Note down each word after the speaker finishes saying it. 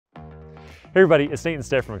Hey everybody, it's Nate and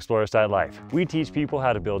Steph from EXPLORIST.life. We teach people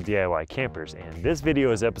how to build DIY campers, and this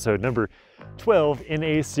video is episode number 12 in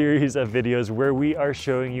a series of videos where we are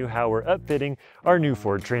showing you how we're upfitting our new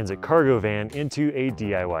Ford Transit cargo van into a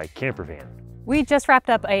DIY camper van. We just wrapped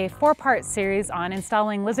up a 4-part series on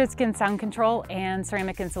installing lizard skin sound control and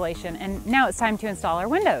ceramic insulation, and now it's time to install our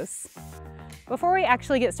windows. Before we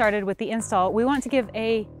actually get started with the install, we want to give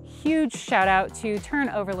a huge shout out to Tern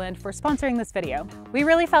for sponsoring this video. We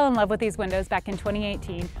really fell in love with these windows back in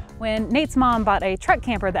 2018 when Nate's mom bought a truck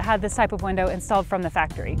camper that had this type of window installed from the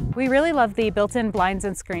factory. We really love the built-in blinds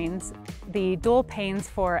and screens, the dual panes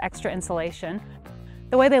for extra insulation,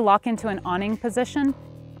 the way they lock into an awning position,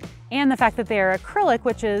 and the fact that they are acrylic,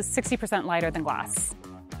 which is 60% lighter than glass.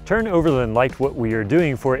 Tern liked what we are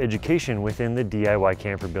doing for education within the DIY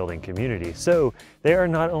camper building community. So they are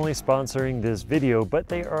not only sponsoring this video, but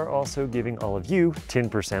they are also giving all of you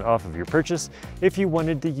 10% off of your purchase if you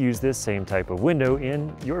wanted to use this same type of window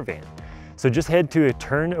in your van. So just head to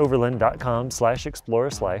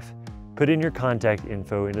turnoverland.com/explorist.life, put in your contact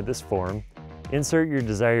info into this form, insert your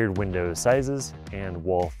desired window sizes and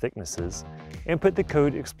wall thicknesses, and put the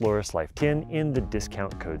code EXPLORIST.life10 in the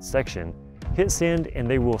discount code section. Hit send and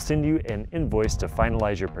they will send you an invoice to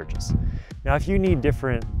finalize your purchase. Now, if you need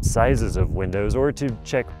different sizes of windows or to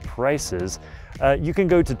check prices, you can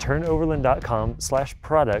go to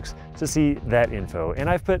turnoverland.com/products to see that info. And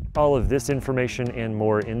I've put all of this information and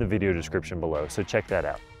more in the video description below, so check that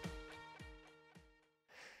out.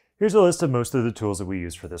 Here's a list of most of the tools that we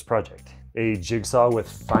use for this project. A jigsaw with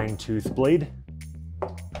fine-tooth blade,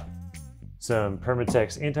 some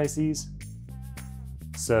Permatex anti-seize,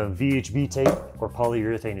 some VHB tape or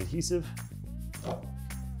polyurethane adhesive,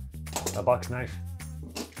 a box knife,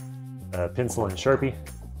 a pencil and Sharpie,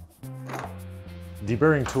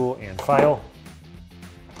 deburring tool and file,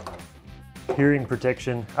 hearing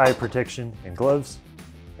protection, eye protection, and gloves,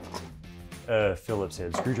 a Phillips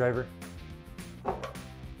head screwdriver,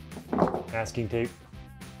 masking tape,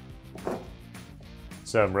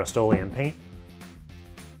 some Rust-Oleum paint,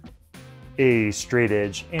 a straight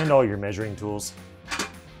edge and all your measuring tools,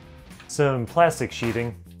 some plastic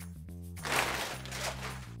sheeting,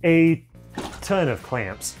 a ton of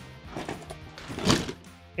clamps,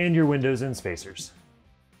 and your windows and spacers.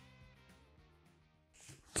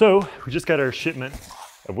 So we just got our shipment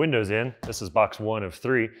of windows in. This is box 1 of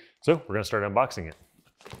 3. So we're gonna start unboxing it.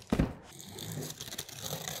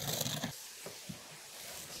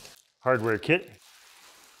 Hardware kit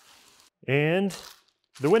and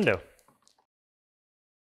the window.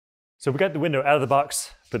 So we got the window out of the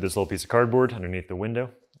box, put this little piece of cardboard underneath the window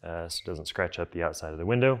so it doesn't scratch up the outside of the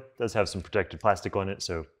window. It does have some protected plastic on it,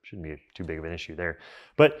 so shouldn't be too big of an issue there.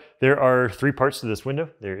 But there are 3 parts to this window.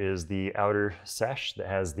 There is the outer sash that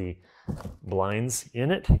has the blinds in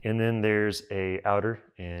it, and then there's a outer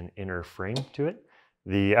and inner frame to it.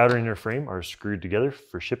 The outer and inner frame are screwed together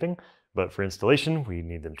for shipping, but for installation, we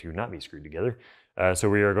need them to not be screwed together. So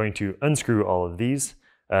we are going to unscrew all of these.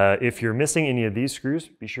 If you're missing any of these screws,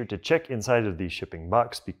 be sure to check inside of the shipping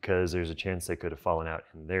box because there's a chance they could have fallen out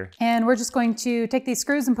in there. And we're just going to take these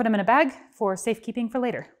screws and put them in a bag for safekeeping for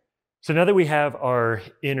later. So now that we have our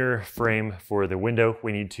inner frame for the window,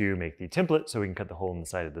 we need to make the template so we can cut the hole in the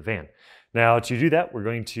side of the van. Now to do that, we're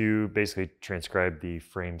going to basically transcribe the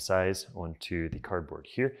frame size onto the cardboard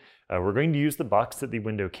here. We're going to use the box that the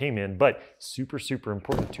window came in, but super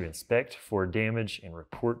important to inspect for damage and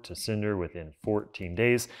report to sender within 14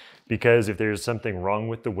 days, because if there's something wrong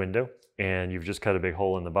with the window and you've just cut a big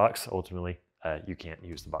hole in the box, ultimately you can't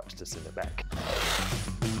use the box to send it back.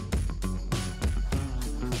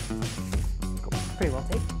 Cool. Pretty well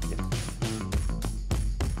taped. Yeah.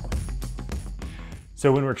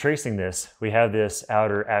 So when we're tracing this, we have this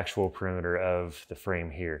outer actual perimeter of the frame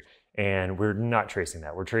here. And we're not tracing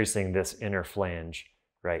that. We're tracing this inner flange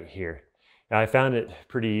right here. Now I found it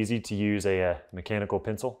pretty easy to use a mechanical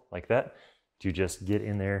pencil like that to just get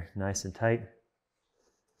in there nice and tight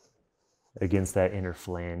against that inner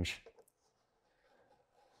flange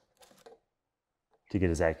to get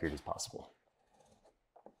as accurate as possible.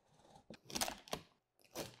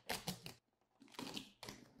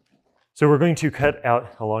 So we're going to cut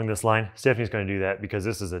out along this line. Stephanie's going to do that because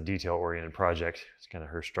this is a detail-oriented project. It's kind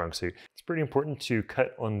of her strong suit. It's pretty important to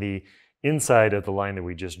cut on the inside of the line that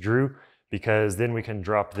we just drew, because then we can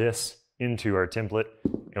drop this into our template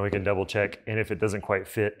and we can double check. And if it doesn't quite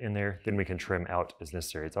fit in there, then we can trim out as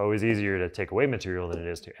necessary. It's always easier to take away material than it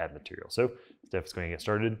is to add material. So Steph's going to get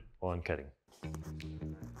started on cutting.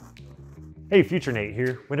 Hey, Future Nate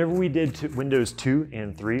here. Whenever we did windows 2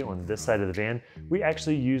 and 3 on this side of the van, we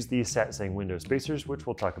actually used these Satsang window spacers, which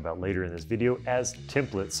we'll talk about later in this video, as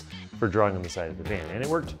templates for drawing on the side of the van, and it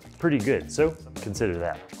worked pretty good, so consider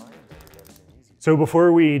that. So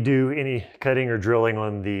before we do any cutting or drilling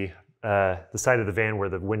on the side of the van where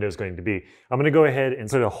the window is going to be, I'm going to go ahead and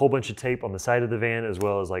put a whole bunch of tape on the side of the van, as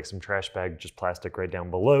well as like some trash bag, just plastic right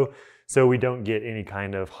down below, so we don't get any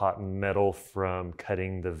kind of hot metal from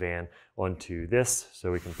cutting the van onto this,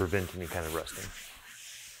 so we can prevent any kind of rusting.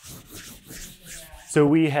 So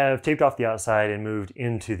we have taped off the outside and moved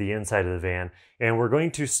into the inside of the van, and we're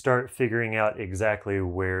going to start figuring out exactly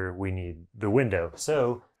where we need the window.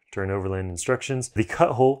 So Tern overland instructions. The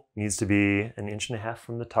cut hole needs to be 1.5 inches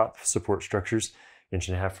from the top support structures, 1.5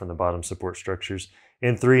 inches from the bottom support structures,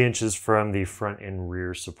 and 3 inches from the front and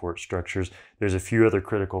rear support structures. There's a few other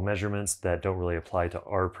critical measurements that don't really apply to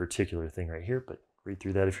our particular thing right here, but read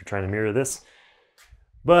through that if you're trying to mirror this.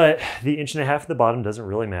 But the 1.5 inches at the bottom doesn't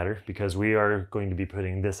really matter because we are going to be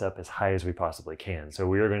putting this up as high as we possibly can. So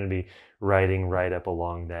we are going to be riding right up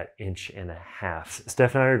along that 1.5 inches.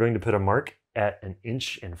 Steph and I are going to put a mark at 1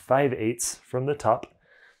 5/8 inches from the top.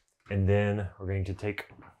 And then we're going to take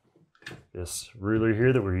this ruler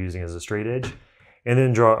here that we're using as a straight edge and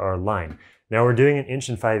then draw our line. Now we're doing 1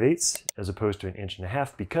 5/8 inches as opposed to 1.5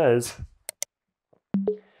 inches because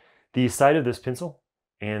the side of this pencil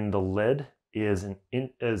and the lead is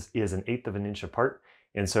 1/8 of an inch apart.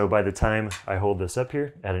 And so by the time I hold this up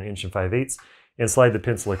here at 1 5/8 inches and slide the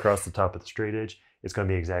pencil across the top of the straight edge, it's going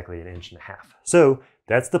to be exactly 1.5 inches. So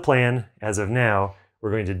that's the plan as of now.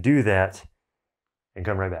 We're going to do that and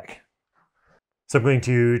come right back. So I'm going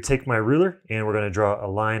to take my ruler and we're going to draw a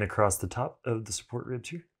line across the top of the support ribs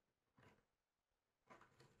here.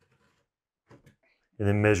 And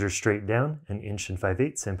then measure straight down 1 5/8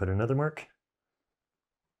 inches and put another mark.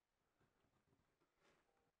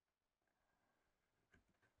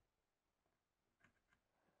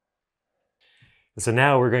 And so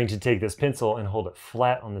now we're going to take this pencil and hold it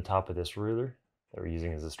flat on the top of this ruler that we're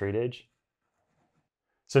using as a straight edge.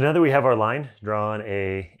 So now that we have our line drawn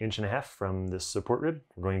 1.5 inches from this support rib,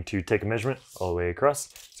 we're going to take a measurement all the way across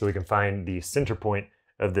so we can find the center point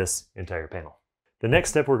of this entire panel. The next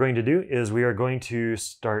step we're going to do is we are going to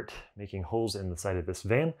start making holes in the side of this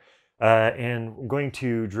van, and I'm going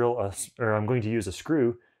to I'm going to use a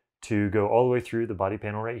screw to go all the way through the body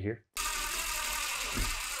panel right here.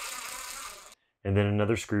 And then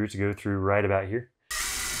another screw to go through right about here.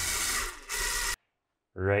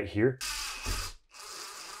 Right here.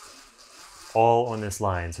 All on this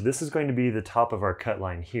line. So this is going to be the top of our cut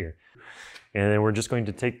line here. And then we're just going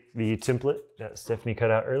to take the template that Stephanie cut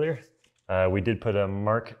out earlier. We did put a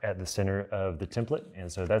mark at the center of the template,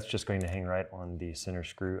 and so that's just going to hang right on the center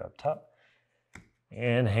screw up top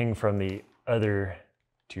and hang from the other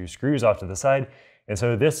 2 screws off to the side. And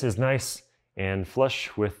so this is nice and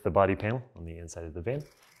flush with the body panel on the inside of the van.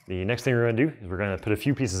 The next thing we're going to do is we're going to put a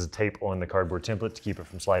few pieces of tape on the cardboard template to keep it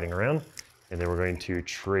from sliding around, and then we're going to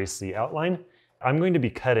trace the outline. I'm going to be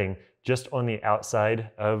cutting just on the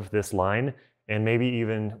outside of this line, and maybe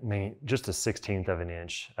even just 1/16 of an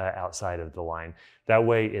inch outside of the line. That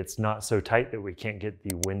way it's not so tight that we can't get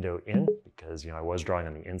the window in, because I was drawing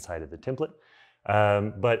on the inside of the template,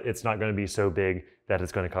 but it's not going to be so big that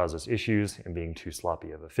it's going to cause us issues and being too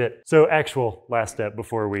sloppy of a fit. So actual last step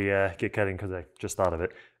before we get cutting, because I just thought of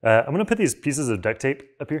it, I'm going to put these pieces of duct tape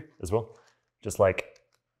up here as well, just like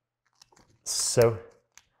so.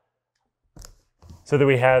 So that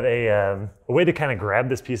we have a way to kind of grab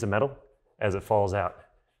this piece of metal as it falls out.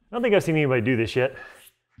 I don't think I've seen anybody do this yet,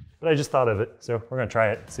 but I just thought of it. So we're going to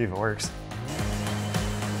try it, see if it works.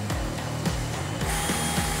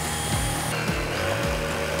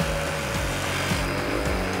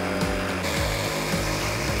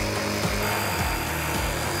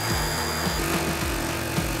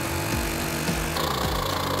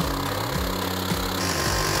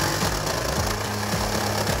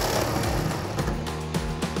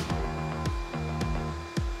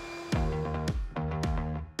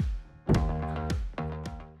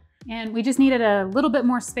 And we just needed a little bit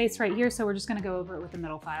more space right here, so we're just gonna go over it with the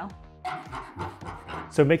metal file.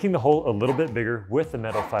 So making the hole a little bit bigger with the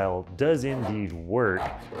metal file does indeed work,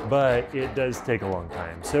 but it does take a long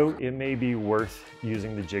time. So it may be worth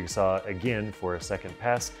using the jigsaw again for a second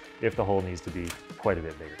pass if the hole needs to be quite a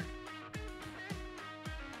bit bigger.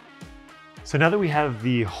 So now that we have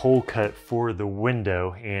the hole cut for the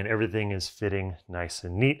window and everything is fitting nice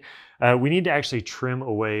and neat, we need to actually trim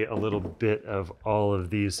away a little bit of all of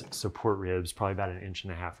these support ribs, probably about 1.5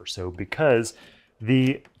 inches or so, because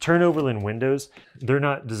The Tern Overland windows, they're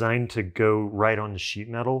not designed to go right on the sheet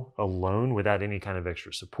metal alone without any kind of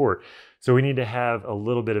extra support. So we need to have a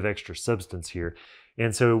little bit of extra substance here.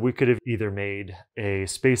 And so we could have either made a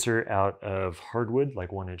spacer out of hardwood,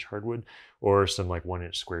 like 1-inch hardwood, or some like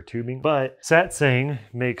 1-inch square tubing. But Satsang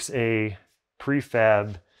makes a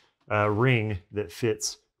prefab ring that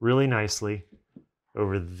fits really nicely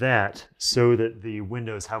over that so that the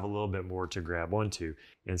windows have a little bit more to grab onto.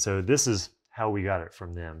 And so this is how we got it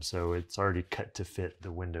from them. So it's already cut to fit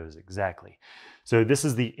the windows exactly. So this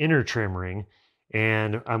is the inner trim ring,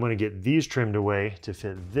 and I'm going to get these trimmed away to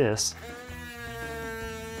fit this.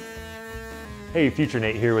 Hey, Future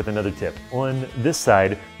Nate here with another tip. On this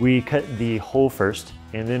side, we cut the hole first,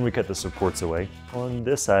 and then we cut the supports away. On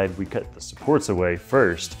this side, we cut the supports away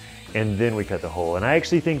first, and then we cut the hole. And I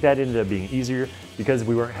actually think that ended up being easier because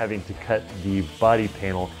we weren't having to cut the body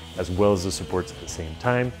panel as well as the supports at the same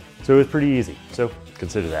time. So it was pretty easy, so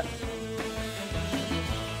consider that.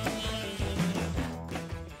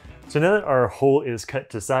 So now that our hole is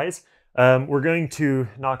cut to size, we're going to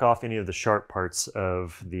knock off any of the sharp parts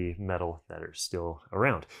of the metal that are still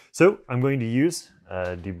around. So I'm going to use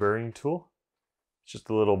a deburring tool. It's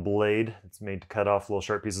just a little blade that's made to cut off little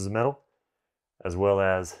sharp pieces of metal, as well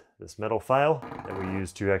as this metal file that we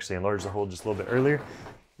used to actually enlarge the hole just a little bit earlier.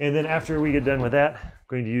 And then after we get done with that, I'm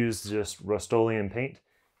going to use just Rust-Oleum paint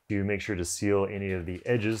to make sure to seal any of the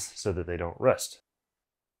edges so that they don't rust.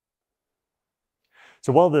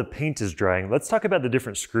 So while the paint is drying, let's talk about the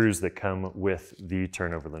different screws that come with the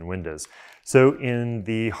Tern Overland windows. So in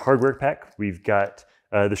the hardware pack, we've got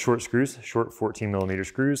the short screws, short 14mm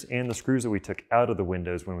screws, and the screws that we took out of the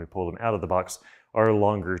windows when we pulled them out of the box are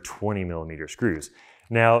longer 20mm screws.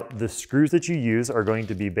 Now, the screws that you use are going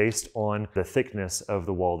to be based on the thickness of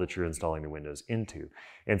the wall that you're installing the windows into.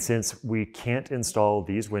 And since we can't install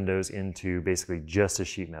these windows into basically just a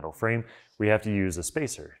sheet metal frame, we have to use a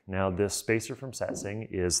spacer. Now, this spacer from Satsang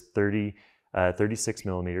is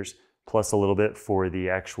 36mm plus a little bit for the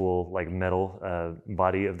actual like metal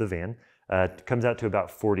body of the van. Comes out to about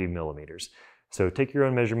 40mm. So take your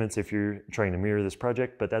own measurements if you're trying to mirror this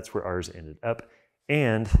project, but that's where ours ended up.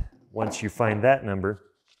 And once you find that number,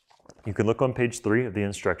 you can look on page 3 of the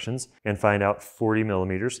instructions and find out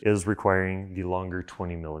 40mm is requiring the longer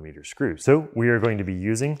 20mm screws. So we are going to be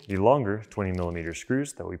using the longer 20mm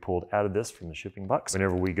screws that we pulled out of this from the shipping box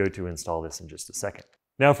whenever we go to install this in just a second.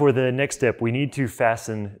 Now for the next step, we need to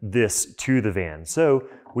fasten this to the van. So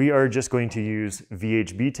we are just going to use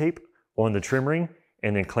VHB tape on the trim ring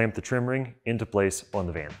and then clamp the trim ring into place on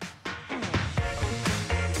the van.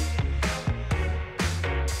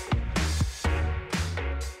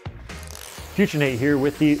 Future Nate here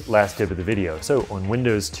with the last tip of the video. So on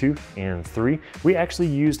Windows 2 and 3, we actually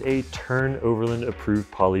used a Tern Overland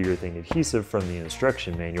approved polyurethane adhesive from the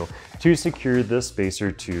instruction manual to secure the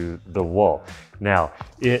spacer to the wall. Now,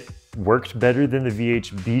 it worked better than the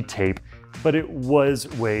VHB tape, but it was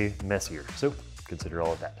way messier. So consider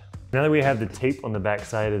all of that. Now that we have the tape on the back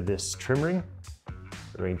side of this trim ring,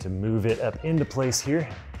 we're going to move it up into place here.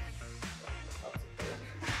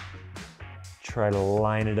 Try to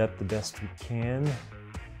line it up the best we can, and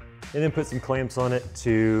then put some clamps on it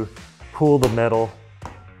to pull the metal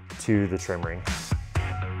to the trim ring.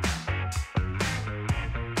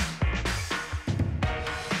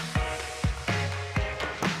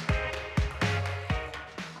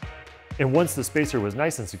 And once the spacer was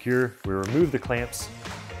nice and secure, we removed the clamps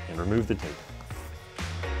and removed the tape.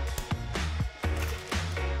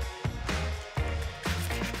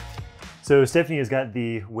 So Stephanie has got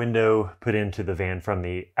the window put into the van from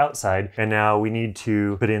the outside, and now we need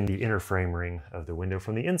to put in the inner frame ring of the window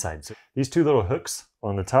from the inside. So these two little hooks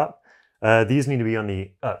on the top, these need to be on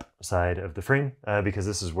the up side of the frame because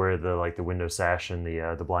this is where the window sash and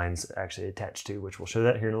the blinds actually attach to, which we'll show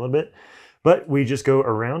that here in a little bit. But we just go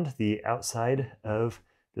around the outside of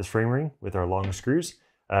this frame ring with our long screws.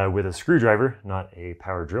 With a screwdriver, not a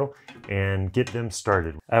power drill, and get them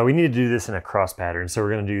started. We need to do this in a cross pattern, so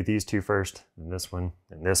we're going to do these two first, and this one,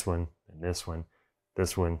 and this one, and this one,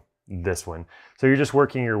 this one, this one. So you're just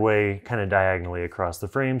working your way kind of diagonally across the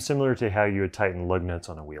frame, similar to how you would tighten lug nuts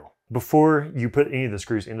on a wheel. Before you put any of the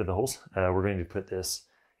screws into the holes, we're going to put this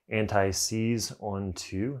anti-seize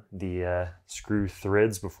onto the screw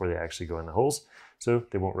threads before they actually go in the holes, so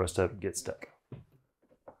they won't rust up and get stuck.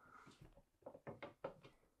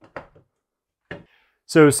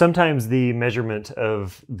 So sometimes the measurement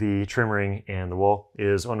of the trim ring and the wall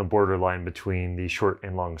is on a borderline between the short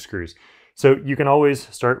and long screws. So you can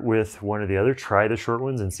always start with one or the other, try the short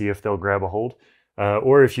ones and see if they'll grab a hold.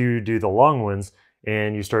 Or if you do the long ones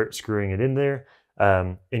and you start screwing it in there,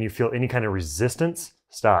 and you feel any kind of resistance,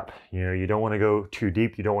 stop. You don't want to go too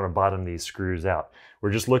deep. You don't want to bottom these screws out.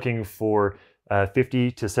 We're just looking for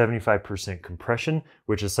 50 to 75% compression,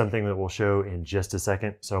 which is something that we'll show in just a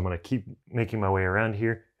second. So I'm going to keep making my way around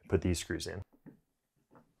here and put these screws in.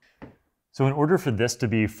 So in order for this to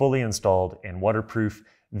be fully installed and waterproof,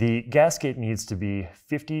 the gasket needs to be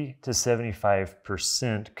 50 to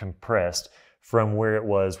 75% compressed from where it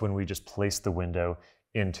was when we just placed the window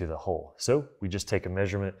into the hole. So we just take a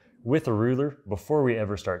measurement with a ruler before we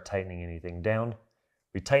ever start tightening anything down.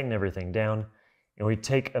 We tighten everything down, and we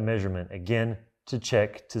take a measurement again to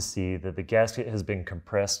check to see that the gasket has been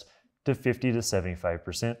compressed to 50 to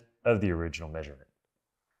 75% of the original measurement.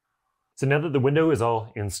 So now that the window is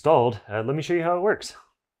all installed, let me show you how it works.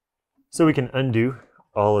 So we can undo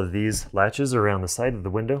all of these latches around the side of the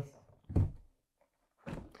window.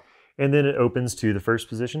 And then it opens to the first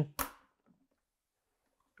position,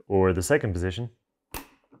 or the second position,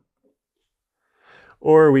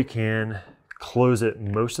 or we can close it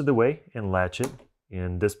most of the way and latch it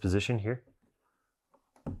in this position here,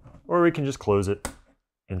 or we can just close it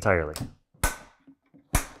entirely.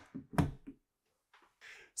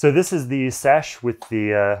 So this is the sash with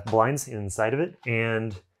the blinds inside of it,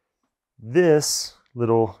 and this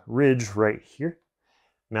little ridge right here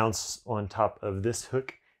mounts on top of this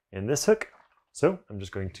hook and this hook. So I'm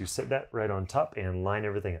just going to set that right on top and line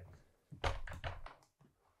everything up.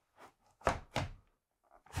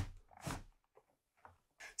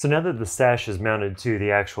 So now that the sash is mounted to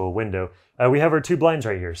the actual window, we have our two blinds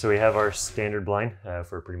right here. So we have our standard blind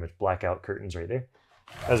for pretty much blackout curtains right there,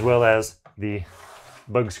 as well as the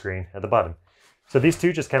bug screen at the bottom. So these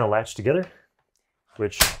two just kind of latch together,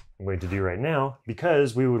 which I'm going to do right now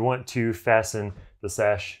because we would want to fasten the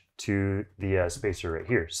sash to the spacer right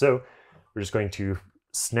here. So we're just going to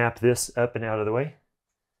snap this up and out of the way.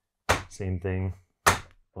 Same thing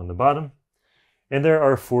on the bottom. And there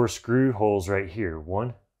are 4 screw holes right here.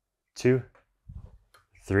 1, 2,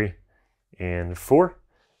 3, and 4.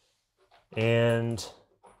 And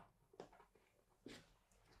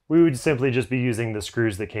we would simply just be using the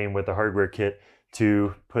screws that came with the hardware kit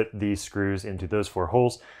to put these screws into those 4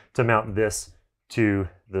 holes to mount this to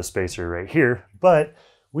the spacer right here. But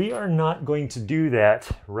we are not going to do that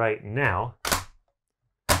right now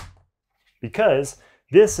because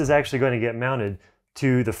this is actually going to get mounted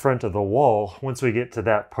to the front of the wall once we get to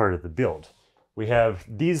that part of the build. We have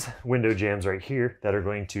these window jambs right here that are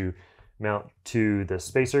going to mount to the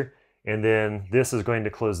spacer, and then this is going to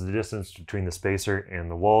close the distance between the spacer and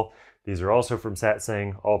the wall. These are also from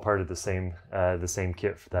Satsang, all part of the same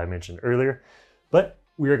kit that I mentioned earlier. But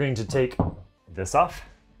we are going to take this off,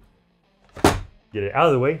 get it out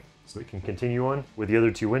of the way so we can continue on with the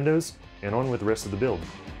other 2 windows and on with the rest of the build.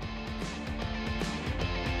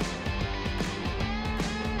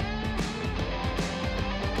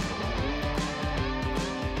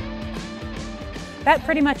 That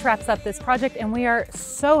pretty much wraps up this project, and we are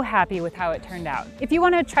so happy with how it turned out. If you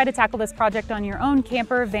want to try to tackle this project on your own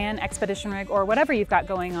camper, van, expedition rig, or whatever you've got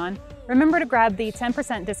going on, remember to grab the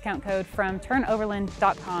 10% discount code from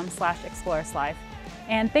ternoverland.com/EXPLORIST.life.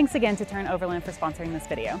 And thanks again to Tern Overland for sponsoring this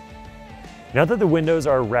video. Now that the windows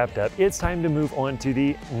are wrapped up, it's time to move on to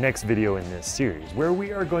the next video in this series, where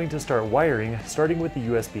we are going to start wiring, starting with the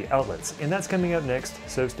USB outlets. And that's coming up next,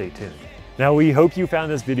 so stay tuned. Now, we hope you found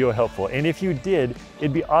this video helpful, and if you did,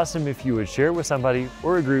 it'd be awesome if you would share it with somebody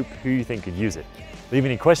or a group who you think could use it. Leave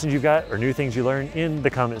any questions you've got or new things you learned in the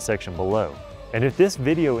comment section below. And if this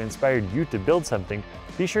video inspired you to build something,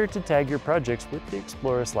 be sure to tag your projects with the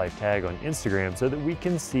Explorist Life tag on Instagram so that we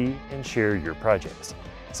can see and share your projects.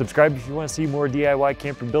 Subscribe if you want to see more DIY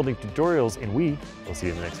camper building tutorials, and we will see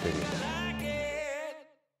you in the next video.